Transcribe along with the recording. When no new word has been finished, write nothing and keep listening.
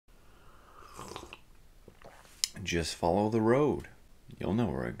Just follow the road. You'll know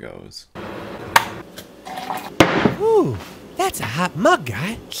where it goes. Ooh, that's a hot mug,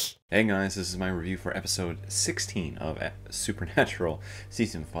 guy. Hey guys, this is my review for episode 16 of Supernatural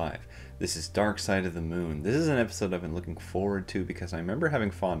Season 5. This is Dark Side of the Moon. This is an episode I've been looking forward to because I remember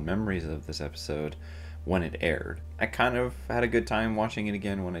having fond memories of this episode when it aired. I kind of had a good time watching it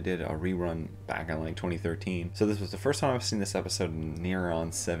again when I did a rerun back in like 2013. So this was the first time I've seen this episode in near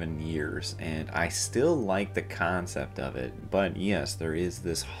on 7 years, and I still like the concept of it, but yes, there is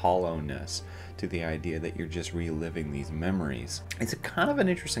this hollowness to the idea that you're just reliving these memories. It's a kind of an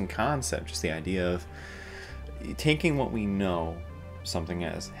interesting concept, just the idea of taking what we know, something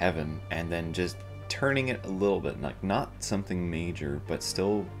as heaven, and then just turning it a little bit, like not something major, but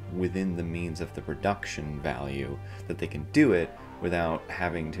still within the means of the production value that they can do it without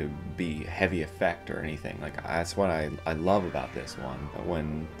having to be heavy effect or anything. Like, that's what I love about this one.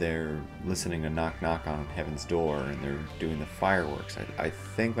 When they're listening to knock knock on heaven's door and they're doing the fireworks, I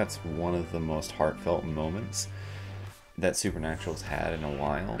think that's one of the most heartfelt moments that Supernatural's had in a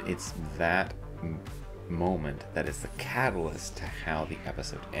while. It's that moment that is the catalyst to how the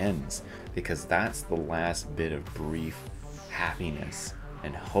episode ends, because that's the last bit of brief happiness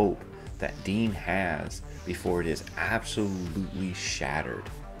and hope that Dean has before it is absolutely shattered,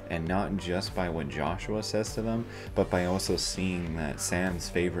 and not just by what Joshua says to them, but by also seeing that Sam's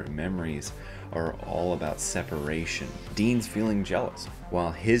favorite memories are all about separation. Dean's feeling jealous,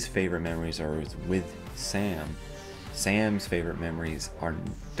 while his favorite memories are with Sam. Sam's favorite memories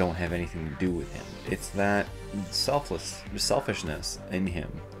don't have anything to do with him. It's that selfishness in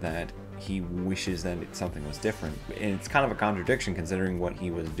him that he wishes that something was different. And it's kind of a contradiction considering what he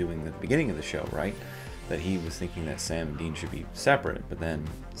was doing at the beginning of the show, right? That he was thinking that Sam and Dean should be separate, but then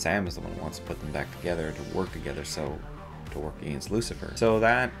Sam is the one who wants to put them back together to work together, so to work against Lucifer. So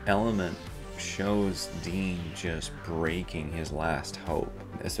that element shows Dean just breaking his last hope,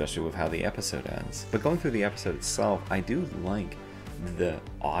 especially with how the episode ends. But going through the episode itself, I do like the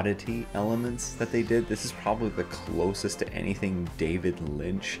oddity elements that they did. This is probably the closest to anything David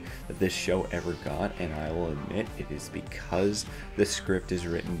Lynch that this show ever got, and I will admit it is because the script is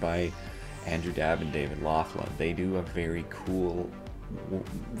written by Andrew Dabb and David Laughlin. They do a very cool,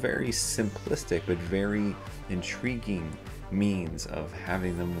 very simplistic, but very intriguing means of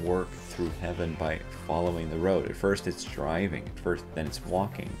having them work through heaven by following the road. At first it's driving, then it's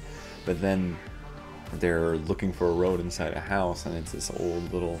walking, but then they're looking for a road inside a house, and it's this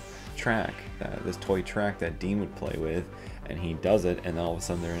old little track, this toy track that Dean would play with, and he does it, and then all of a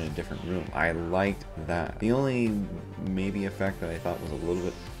sudden they're in a different room. I liked that. The only maybe effect that I thought was a little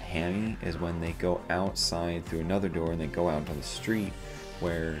bit hammy is when they go outside through another door and they go out to the street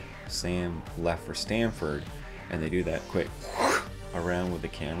where Sam left for Stanford, and they do that quick around with the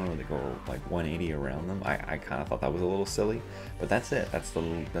camera where they go like 180 around them. I kind of thought that was a little silly, but that's it. That's the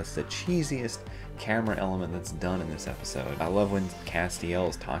cheesiest camera element that's done in this episode. I love when Castiel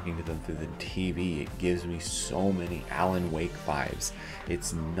is talking to them through the TV. It gives me so many Alan Wake vibes.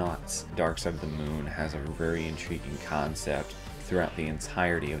 It's nuts. Dark Side of the Moon has a very intriguing concept throughout the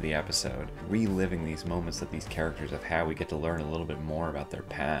entirety of the episode. Reliving these moments that these characters have had, we get to learn a little bit more about their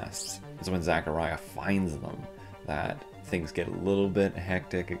pasts. It's when Zachariah finds them that things get a little bit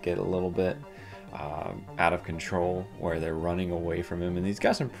hectic, get a little bit out of control, where they're running away from him, and he's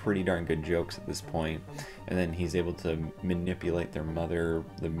got some pretty darn good jokes at this point, and then he's able to manipulate their mother,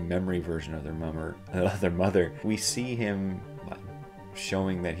 the memory version of their mother. We see him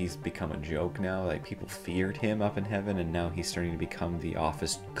showing that he's become a joke now. Like, people feared him up in heaven, and now he's starting to become the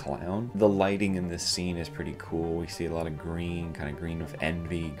office clown. The lighting in this scene is pretty cool. We see a lot of green, kind of green with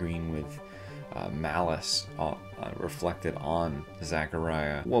envy, green with malice reflected on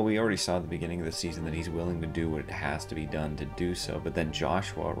Zachariah. Well, we already saw at the beginning of the season that he's willing to do what it has to be done to do so, but then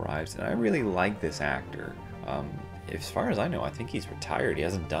Joshua arrives, and I really like this actor. As far as I know, I think he's retired. He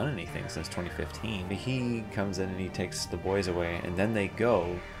hasn't done anything since 2015. He comes in and he takes the boys away, and then they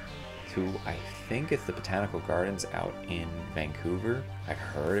go to, I think it's the Botanical Gardens out in Vancouver. I've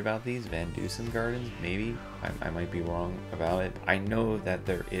heard about these Van Dusen Gardens, maybe. I might be wrong about it. I know that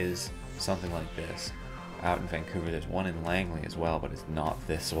there is something like this out in Vancouver. There's one in Langley as well, but it's not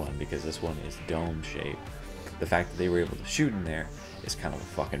this one because this one is dome shaped. The fact that they were able to shoot in there is kind of a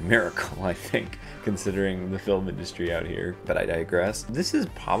fucking miracle, I think, considering the film industry out here. But I digress. This is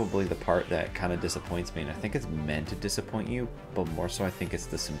probably the part that kind of disappoints me, and I think it's meant to disappoint you, but more so I think it's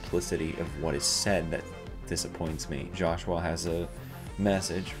the simplicity of what is said that disappoints me. Joshua has a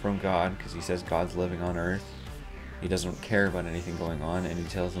message from God because he says God's living on Earth. He doesn't care about anything going on, and he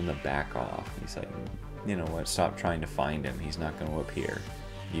tells them to back off. He's like, you know what, stop trying to find him. He's not going to appear.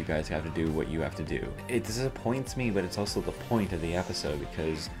 You guys have to do what you have to do. It disappoints me, but it's also the point of the episode,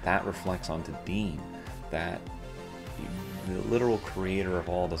 because that reflects onto Dean, that the literal creator of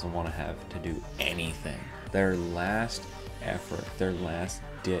all doesn't want to have to do anything. Their last effort, their last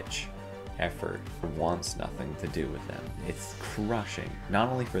ditch effort wants nothing to do with them. It's crushing, not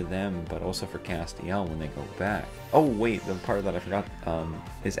only for them, but also for Castiel when they go back. Oh wait, the part that I forgot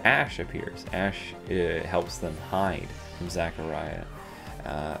is Ash appears. Ash helps them hide from Zachariah.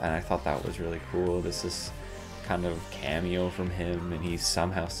 And I thought that was really cool. This is kind of cameo from him, and he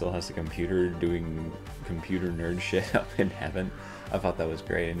somehow still has a computer doing computer nerd shit up in heaven. I thought that was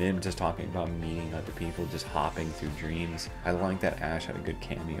great. And him just talking about meeting other people, just hopping through dreams. I like that Ash had a good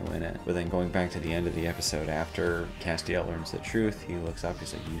cameo in it. But then going back to the end of the episode, after Castiel learns the truth, he looks up,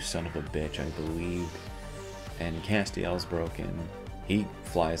 he's like, "You son of a bitch, I believed." And Castiel's broken. He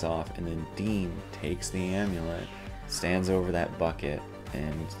flies off, and then Dean takes the amulet, stands over that bucket,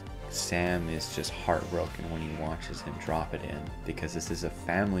 and Sam is just heartbroken when he watches him drop it in, because this is a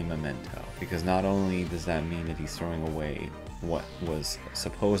family memento. Because not only does that mean that he's throwing away what was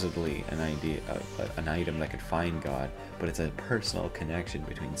supposedly an item that could find God, but it's a personal connection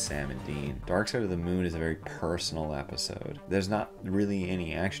between Sam and Dean. Dark Side of the Moon is a very personal episode. There's not really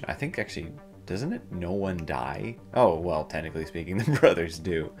any action. I think actually, doesn't it no one die? Oh, well, technically speaking, the brothers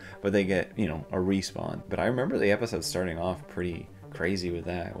do, but they get, you know, a respawn. But I remember the episode starting off pretty crazy with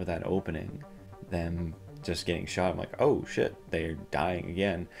that opening, them just getting shot. I'm like, oh shit, they're dying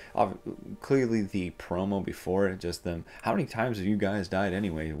again. Clearly the promo before it, just them, how many times have you guys died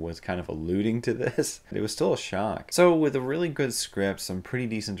anyway, was kind of alluding to this. It was still a shock. So with a really good script, some pretty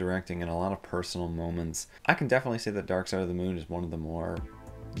decent directing, and a lot of personal moments, I can definitely say that Dark Side of the Moon is one of the more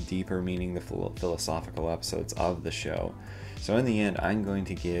deeper meaning, the philosophical episodes of the show. So in the end, I'm going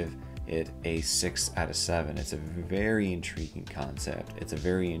to give it a 6 out of 7. It's a very intriguing concept. It's a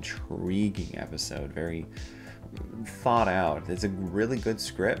very intriguing episode, very thought out. It's a really good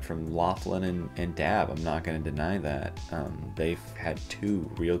script from Laughlin and Dab. I'm not going to deny that. They've had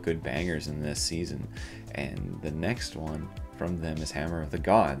 2 real good bangers in this season, and the next one from them is Hammer of the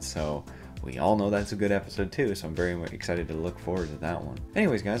Gods. So we all know that's a good episode too, so I'm very excited to look forward to that one.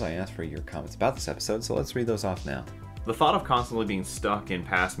 Anyways, guys, I asked for your comments about this episode, so let's read those off now. The thought of constantly being stuck in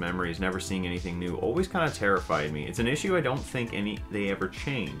past memories, never seeing anything new, always kind of terrified me. It's an issue I don't think they ever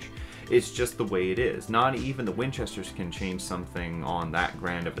change. It's just the way it is. Not even the Winchesters can change something on that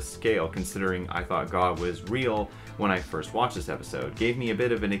grand of a scale, considering I thought God was real when I first watched this episode. Gave me a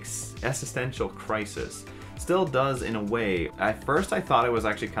bit of an existential crisis. Still does in a way. At first I thought it was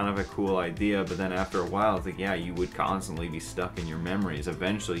actually kind of a cool idea, but then after a while it's like, yeah, you would constantly be stuck in your memories.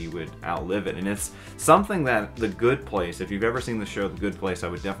 Eventually you would outlive it. And it's something that The Good Place, if you've ever seen the show The Good Place, I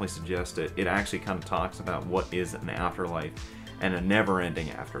would definitely suggest it. It actually kind of talks about what is an afterlife and a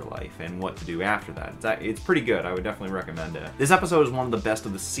never-ending afterlife and what to do after that. It's pretty good. I would definitely recommend it. This episode is one of the best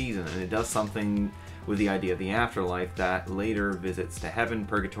of the season, and it does something with the idea of the afterlife that later visits to heaven,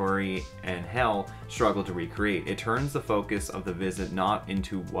 purgatory, and hell struggle to recreate. It turns the focus of the visit not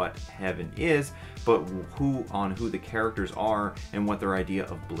into what heaven is, but on who the characters are and what their idea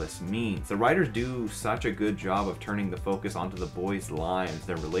of bliss means. The writers do such a good job of turning the focus onto the boys' lives,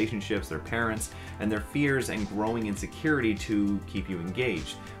 their relationships, their parents, and their fears and growing insecurity to keep you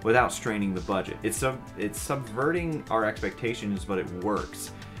engaged without straining the budget. It's subverting our expectations, but it works.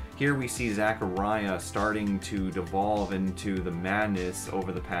 Here we see Zachariah starting to devolve into the madness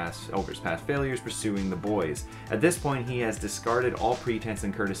over his past failures pursuing the boys. At this point, he has discarded all pretense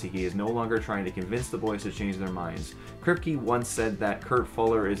and courtesy. He is no longer trying to convince the boys to change their minds. Kripke once said that Kurt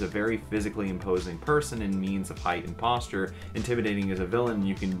Fuller is a very physically imposing person in means of height and posture, intimidating as a villain.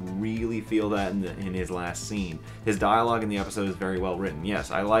 You can really feel that in his last scene. His dialogue in the episode is very well written. Yes,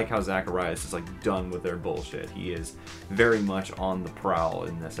 I like how Zachariah is just like done with their bullshit. He is very much on the prowl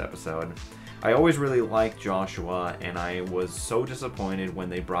in this episode. I always really liked Joshua, and I was so disappointed when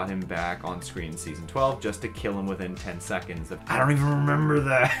they brought him back on screen in season 12 just to kill him within 10 seconds. I don't even remember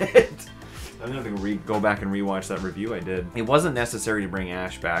that. I'm gonna have to go back and rewatch that review I did. It wasn't necessary to bring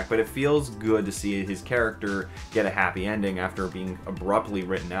Ash back, but it feels good to see his character get a happy ending after being abruptly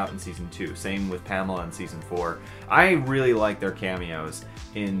written out in season 2. Same with Pamela in season 4. I really like their cameos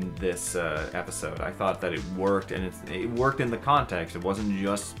in this episode. I thought that it worked, and it worked in the context. It wasn't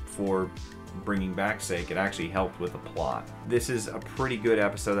just for bringing back sake, it actually helped with the plot. This is a pretty good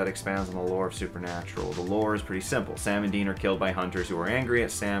episode that expands on the lore of Supernatural. The lore is pretty simple. Sam and Dean are killed by hunters who are angry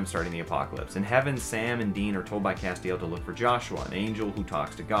at Sam starting the apocalypse. In heaven, Sam and Dean are told by Castiel to look for Joshua, an angel who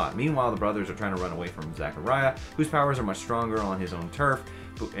talks to God. Meanwhile, the brothers are trying to run away from Zachariah, whose powers are much stronger on his own turf,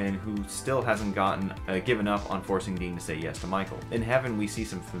 and who still hasn't given up on forcing Dean to say yes to Michael. In heaven, we see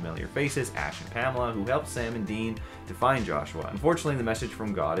some familiar faces, Ash and Pamela, who help Sam and Dean to find Joshua. Unfortunately, the message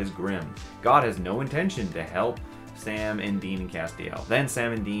from God is grim. God has no intention to help Sam and Dean and Castiel. Then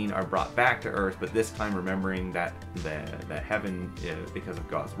Sam and Dean are brought back to Earth, but this time remembering that heaven because of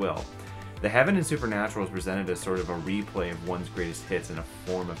God's will. The heaven in Supernatural is presented as sort of a replay of one's greatest hits in a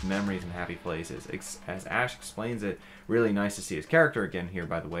form of memories and happy places. As Ash explains it, really nice to see his character again here,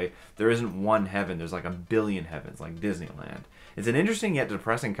 by the way. There isn't one heaven, there's like a billion heavens, like Disneyland. It's an interesting yet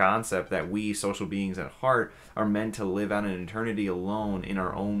depressing concept that we, social beings at heart, are meant to live out an eternity alone in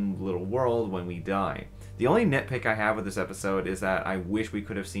our own little world when we die. The only nitpick I have with this episode is that I wish we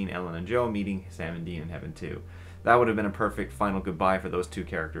could have seen Ellen and Joe meeting Sam and Dean in heaven too. That would have been a perfect final goodbye for those two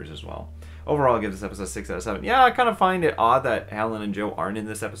characters as well. Overall, I give this episode 6 out of 7. Yeah, I kind of find it odd that Ellen and Joe aren't in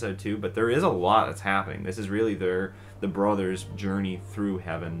this episode too, but there is a lot that's happening. This is really the brothers' journey through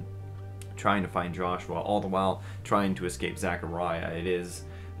heaven, trying to find Joshua, all the while trying to escape Zachariah. It is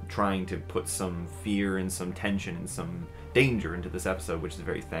trying to put some fear and some tension and some danger into this episode, which is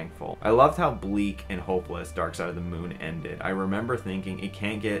very thankful. I loved how bleak and hopeless Dark Side of the Moon ended. I remember thinking it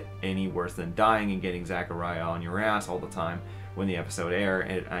can't get any worse than dying and getting Zachariah on your ass all the time when the episode aired,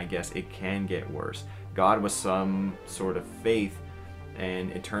 and I guess it can get worse. God was some sort of faith,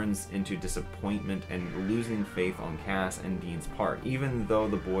 and it turns into disappointment and losing faith on Cass and Dean's part. Even though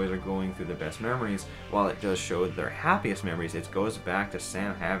the boys are going through the best memories, while it does show their happiest memories, it goes back to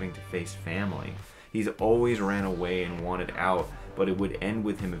Sam having to face family. He's always ran away and wanted out, but it would end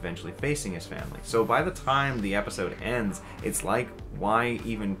with him eventually facing his family. So by the time the episode ends, it's like, why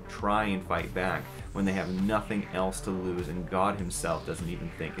even try and fight back when they have nothing else to lose and God himself doesn't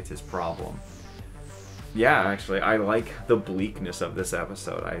even think it's his problem? Yeah, actually, I like the bleakness of this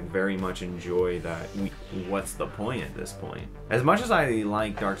episode. I very much enjoy that. What's the point at this point? As much as I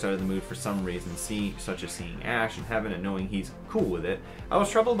like Dark Side of the Moon for some reason, such as seeing Ash in heaven and knowing he's cool with it, I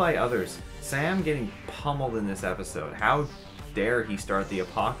was troubled by others. Sam getting pummeled in this episode. How dare he start the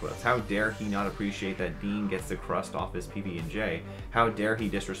apocalypse? How dare he not appreciate that Dean gets the crust off his PB&J? How dare he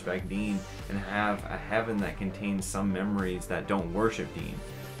disrespect Dean and have a heaven that contains some memories that don't worship Dean?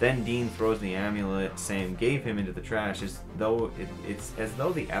 Then Dean throws the amulet Sam gave him into the trash, as though it's as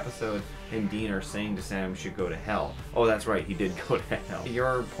though the episode and Dean are saying to Sam should go to hell. Oh, that's right, he did go to hell.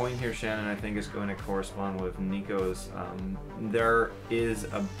 Your point here, Shannon, I think is going to correspond with Nico's. There is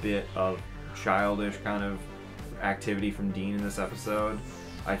a bit of childish kind of activity from Dean in this episode.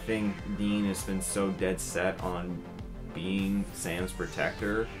 I think Dean has been so dead set on being Sam's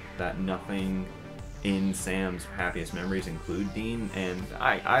protector that nothing in Sam's happiest memories include Dean, and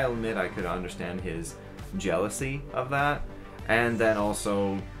I'll admit I could understand his jealousy of that. And then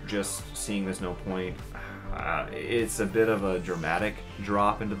also just seeing there's no point, it's a bit of a dramatic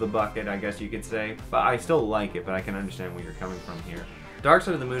drop into the bucket, I guess you could say, but I still like it, but I can understand where you're coming from here. Dark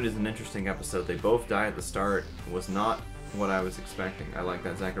Side of the Moon is an interesting episode. They both die at the start. It was not what I was expecting. I like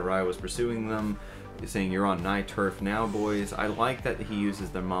that Zachariah was pursuing them, saying you're on my turf now, boys. I like that he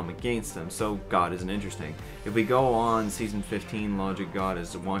uses their mom against them, so God isn't interesting. If we go on season 15, logic God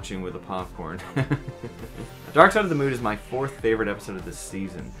is watching with a popcorn. Dark Side of the Moon is my 4th favorite episode of this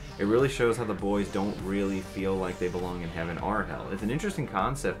season. It really shows how the boys don't really feel like they belong in heaven or hell. It's an interesting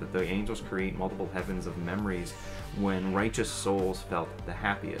concept that the angels create multiple heavens of memories when righteous souls felt the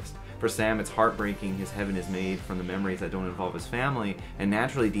happiest. For Sam, it's heartbreaking. His heaven is made from the memories that don't involve his family, and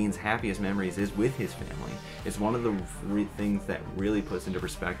naturally Dean's happiest memories is with his family. It's one of the things that really puts into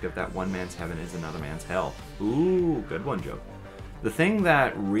perspective that one man's heaven is another man's hell. Ooh, good one, Joe. The thing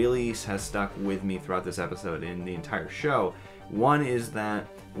that really has stuck with me throughout this episode and the entire show, one is that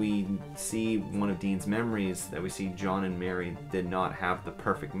we see one of Dean's memories, that we see John and Mary did not have the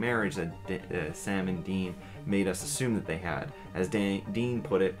perfect marriage that Sam and Dean made us assume that they had. As Dean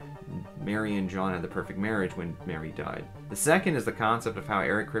put it, Mary and John had the perfect marriage when Mary died. The second is the concept of how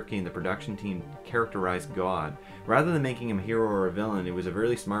Eric Kripke and the production team characterized God. Rather than making him a hero or a villain, it was a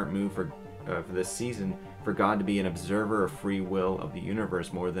really smart move for this season for God to be an observer of free will of the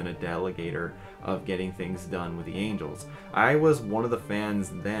universe more than a delegator of getting things done with the angels. I was one of the fans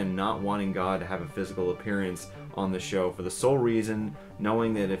then not wanting God to have a physical appearance on the show for the sole reason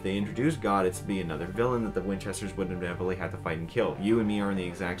knowing that if they introduced God, it's to be another villain that the Winchesters would inevitably have to fight and kill. You and me are in the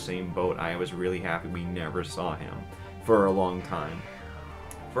exact same boat. I was really happy we never saw him for a long time.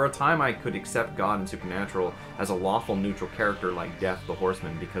 For a time, I could accept God in Supernatural as a lawful neutral character like Death the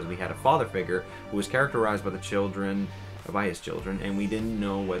Horseman because we had a father figure who was characterized by the children by his children, and we didn't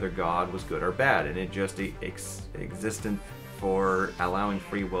know whether God was good or bad, and it just existed for allowing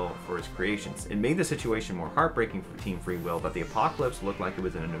free will for his creations. It made the situation more heartbreaking for Team Free Will that the apocalypse looked like it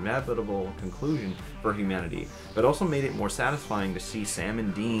was an inevitable conclusion for humanity, but also made it more satisfying to see Sam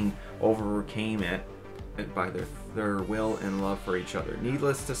and Dean overcame it by their will and love for each other.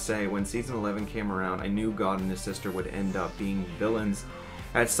 Needless to say, when season 11 came around, I knew God and his sister would end up being villains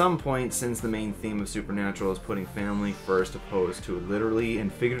at some point, since the main theme of Supernatural is putting family first opposed to literally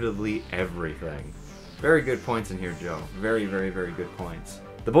and figuratively everything. Very good points in here, Joe. Very, very, very good points.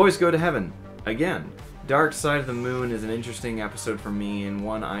 The boys go to heaven. Again, Dark Side of the Moon is an interesting episode for me, and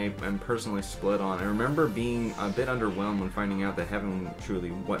one I am personally split on. I remember being a bit underwhelmed when finding out that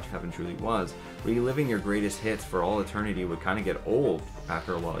what heaven truly was. Reliving your greatest hits for all eternity would kind of get old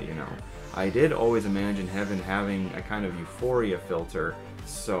after a while, you know. I did always imagine heaven having a kind of euphoria filter,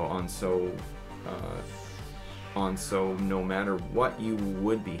 so no matter what you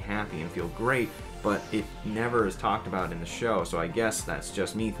would be happy and feel great, but it never is talked about in the show, so I guess that's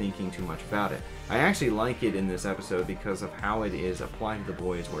just me thinking too much about it. I actually like it in this episode because of how it is applied to the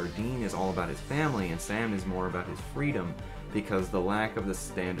boys, where Dean is all about his family and Sam is more about his freedom because the lack of the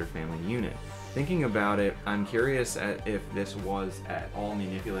standard family unit. Thinking about it, I'm curious if this was at all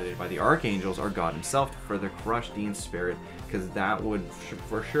manipulated by the archangels or God himself to further crush Dean's spirit, because that would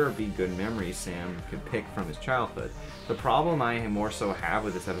for sure be good memories Sam could pick from his childhood. The problem I more so have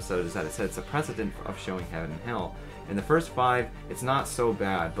with this episode is that it sets a precedent of showing heaven and hell. In the first 5, it's not so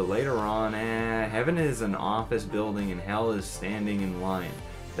bad, but later on, heaven is an office building and hell is standing in line.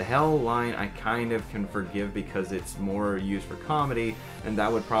 The hell line I kind of can forgive because it's more used for comedy, and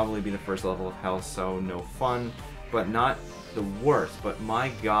that would probably be the first level of hell, so no fun, but not the worst. But my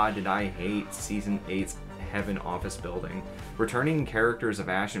god, did I hate Season 8's heaven office building. Returning characters of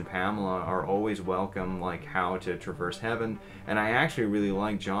Ash and Pamela are always welcome, like how to traverse heaven, and I actually really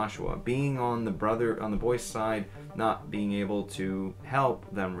like Joshua. Being on the boys' side, not being able to help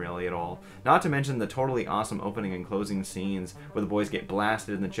them really at all. Not to mention the totally awesome opening and closing scenes where the boys get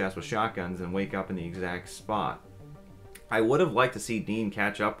blasted in the chest with shotguns and wake up in the exact spot. I would have liked to see Dean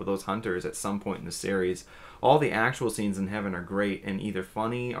catch up with those hunters at some point in the series. All the actual scenes in heaven are great and either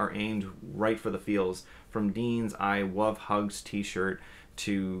funny or aimed right for the feels. From Dean's I love hugs t-shirt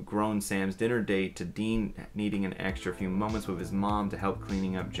to grown Sam's dinner date to Dean needing an extra few moments with his mom to help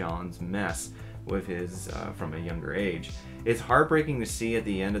cleaning up John's mess with his from a younger age. It's heartbreaking to see at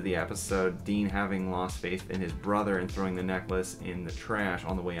the end of the episode Dean having lost faith in his brother and throwing the necklace in the trash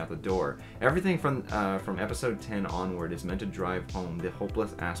on the way out the door. Everything from episode 10 onward is meant to drive home the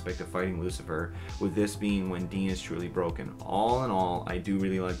hopeless aspect of fighting Lucifer, with this being when Dean is truly broken. All in all, I do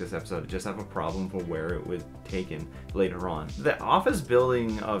really like this episode. I just have a problem for where it was taken later on. The office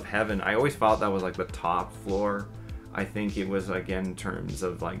building of heaven, I always thought that was like the top floor. I think it was, again, in terms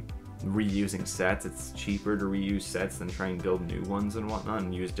of like reusing sets. It's cheaper to reuse sets than try and build new ones and whatnot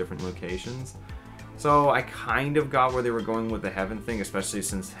and use different locations. So I kind of got where they were going with the heaven thing, especially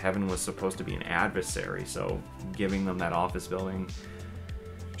since heaven was supposed to be an adversary, so giving them that office building.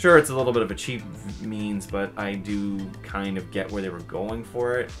 Sure, it's a little bit of a cheap means, but I do kind of get where they were going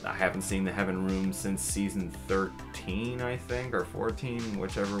for it. I haven't seen the Heaven Room since season 13, I think, or 14,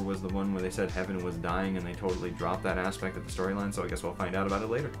 whichever was the one where they said heaven was dying and they totally dropped that aspect of the storyline, so I guess we'll find out about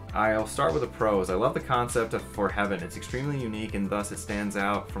it later. I'll start with the pros. I love the concept for heaven. It's extremely unique and thus it stands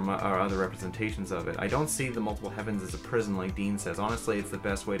out from our other representations of it. I don't see the multiple heavens as a prison like Dean says. Honestly, it's the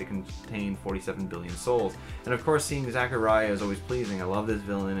best way to contain 47 billion souls. And of course, seeing Zachariah is always pleasing. I love this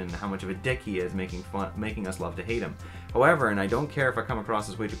villain and how much of a dick he is, making us love to hate him. However, and I don't care if I come across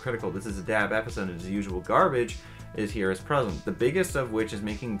as way too critical, this is a dab episode and his usual garbage is here as present. The biggest of which is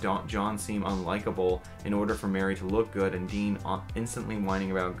making John seem unlikable in order for Mary to look good and Dean instantly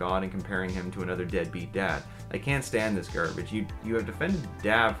whining about God and comparing him to another deadbeat dad. I can't stand this garbage. You have defended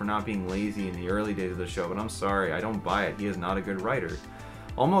Dab for not being lazy in the early days of the show, but I'm sorry, I don't buy it. He is not a good writer.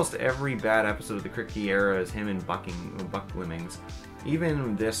 Almost every bad episode of the Cricky era is him and Buck Lemmings.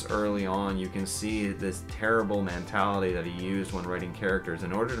 Even this early on, you can see this terrible mentality that he used when writing characters.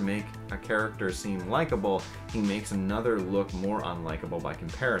 In order to make a character seem likable, he makes another look more unlikable by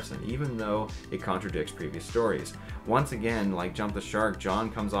comparison, even though it contradicts previous stories. Once again, like Jump the Shark,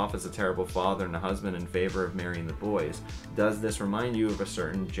 John comes off as a terrible father and a husband in favor of marrying the boys. Does this remind you of a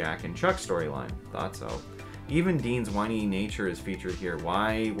certain Jack and Chuck storyline? Thought so. Even Dean's whiny nature is featured here.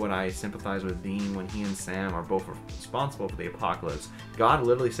 Why would I sympathize with Dean when he and Sam are both responsible for the apocalypse? God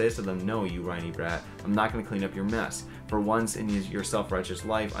literally says to them, no, you whiny brat, I'm not going to clean up your mess. For once in your self-righteous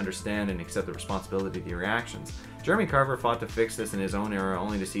life, understand and accept the responsibility of your actions. Jeremy Carver fought to fix this in his own era,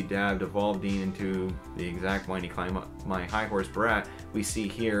 only to see Dab devolve Dean into the exact whiny climb up my high horse brat we see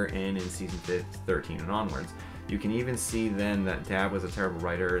here and in season 13 and onwards. You can even see then that Dab was a terrible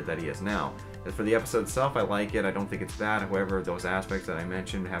writer that he is now. As for the episode itself, I like it. I don't think it's bad. However, those aspects that I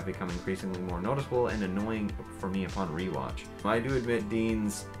mentioned have become increasingly more noticeable and annoying for me upon rewatch. I do admit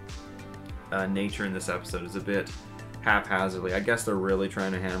Dean's nature in this episode is a bit haphazardly. I guess they're really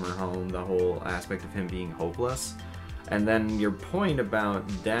trying to hammer home the whole aspect of him being hopeless. And then your point about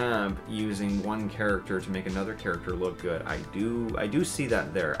Dab using one character to make another character look good, I do see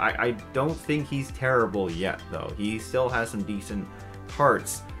that there. I don't think he's terrible yet, though. He still has some decent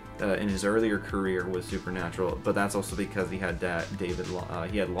parts in his earlier career with Supernatural, but that's also because he had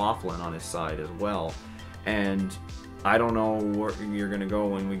he had Laughlin on his side as well. And I don't know where you're going to go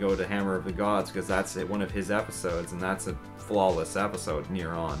when we go to Hammer of the Gods, because that's one of his episodes, and that's a flawless episode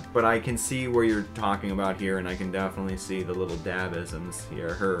near on. But I can see where you're talking about here, and I can definitely see the little Dabisms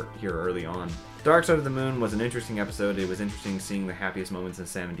here early on. Dark Side of the Moon was an interesting episode. It was interesting seeing the happiest moments in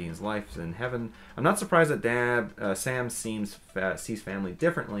Sam and Dean's lives in heaven. I'm not surprised that Sam sees family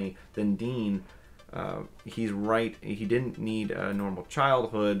differently than Dean. He's right. He didn't need a normal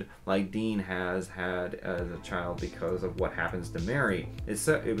childhood like Dean has had as a child because of what happens to Mary.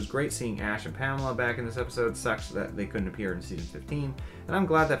 It was great seeing Ash and Pamela back in this episode. Sucks that they couldn't appear in season 15. And I'm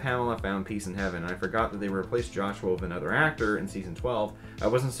glad that Pamela found peace in heaven. I forgot that they replaced Joshua with another actor in season 12. I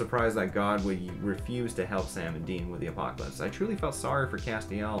wasn't surprised that God would refuse to help Sam and Dean with the apocalypse. I truly felt sorry for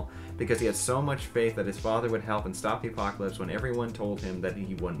Castiel because he had so much faith that his father would help and stop the apocalypse when everyone told him that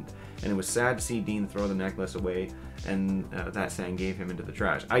he wouldn't. And it was sad to see Dean throw the necklace away and that Sam gave him into the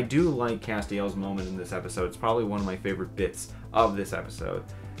trash. I do like Castiel's moment in this episode. It's probably one of my favorite bits of this episode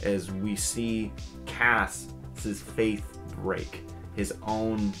as we see Cass's faith break. His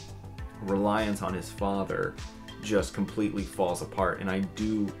own reliance on his father just completely falls apart, and I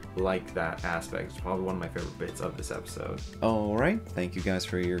do like that aspect. It's probably one of my favorite bits of this episode. Alright, thank you guys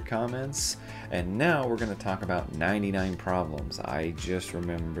for your comments. And now we're going to talk about 99 Problems. I just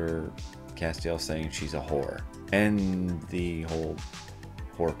remember Castiel saying she's a whore, and the whole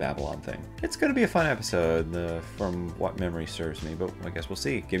whore Babylon thing. It's going to be a fun episode from what memory serves me, but I guess we'll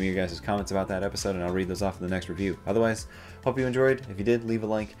see. Give me your guys' comments about that episode, and I'll read those off in the next review. Otherwise, hope you enjoyed. If you did, leave a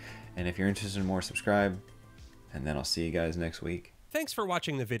like, and if you're interested in more, subscribe. And then I'll see you guys next week. Thanks for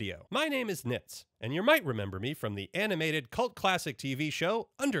watching the video. My name is Nitz, and you might remember me from the animated cult classic TV show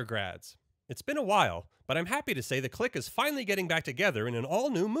Undergrads. It's been a while, but I'm happy to say the Clique is finally getting back together in an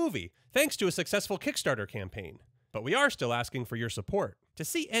all-new movie, thanks to a successful Kickstarter campaign. But we are still asking for your support. To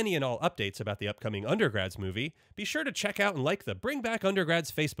see any and all updates about the upcoming Undergrads movie, be sure to check out and like the Bring Back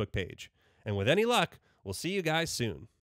Undergrads Facebook page. And with any luck, we'll see you guys soon.